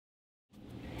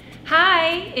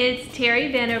Hi, it's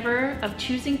Terry Vanover of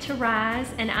Choosing to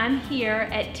Rise, and I'm here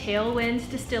at Tailwinds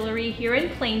Distillery here in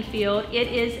Plainfield. It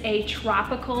is a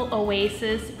tropical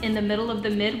oasis in the middle of the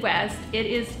Midwest. It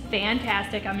is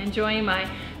fantastic. I'm enjoying my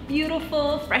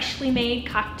beautiful, freshly made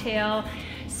cocktail.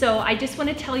 So I just want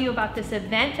to tell you about this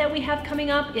event that we have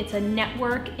coming up. It's a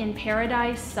Network in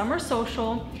Paradise Summer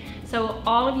Social. So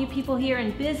all of you people here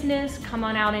in business, come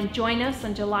on out and join us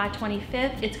on July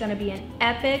 25th. It's going to be an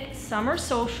epic summer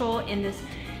social in this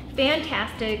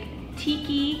fantastic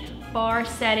tiki bar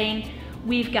setting.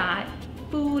 We've got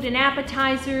food and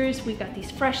appetizers. We've got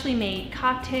these freshly made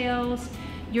cocktails.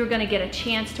 You're going to get a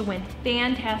chance to win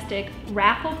fantastic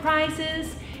raffle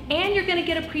prizes, and you're going to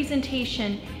get a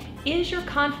presentation. Is your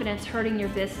confidence hurting your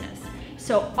business?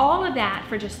 So all of that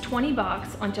for just 20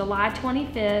 bucks on July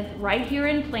 25th, right here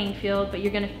in Plainfield, but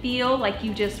you're gonna feel like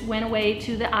you just went away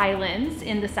to the islands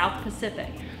in the South Pacific.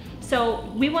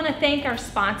 So we wanna thank our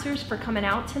sponsors for coming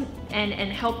out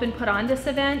and helping put on this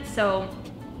event. So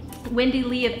Wendy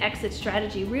Lee of Exit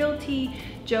Strategy Realty,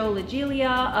 Joe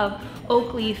Lagilia of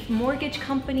Oakleaf Mortgage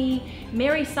Company,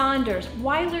 Mary Saunders,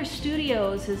 Weiler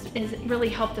Studios has really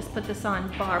helped us put this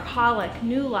on, Barb Hollick,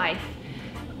 New Life,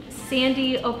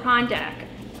 Sandy Oprondak,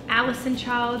 Allison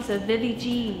Childs of Vivi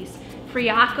G's,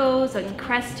 Friacos and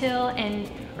Crest Hill,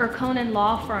 and Urkonen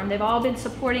Law Firm. They've all been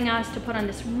supporting us to put on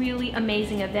this really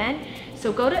amazing event.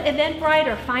 So go to Eventbrite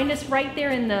or find us right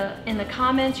there in the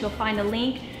comments. You'll find a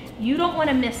link. You don't want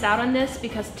to miss out on this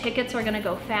because tickets are going to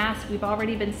go fast. We've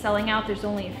already been selling out. There's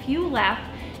only a few left.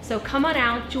 So come on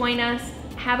out, join us,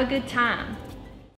 have a good time.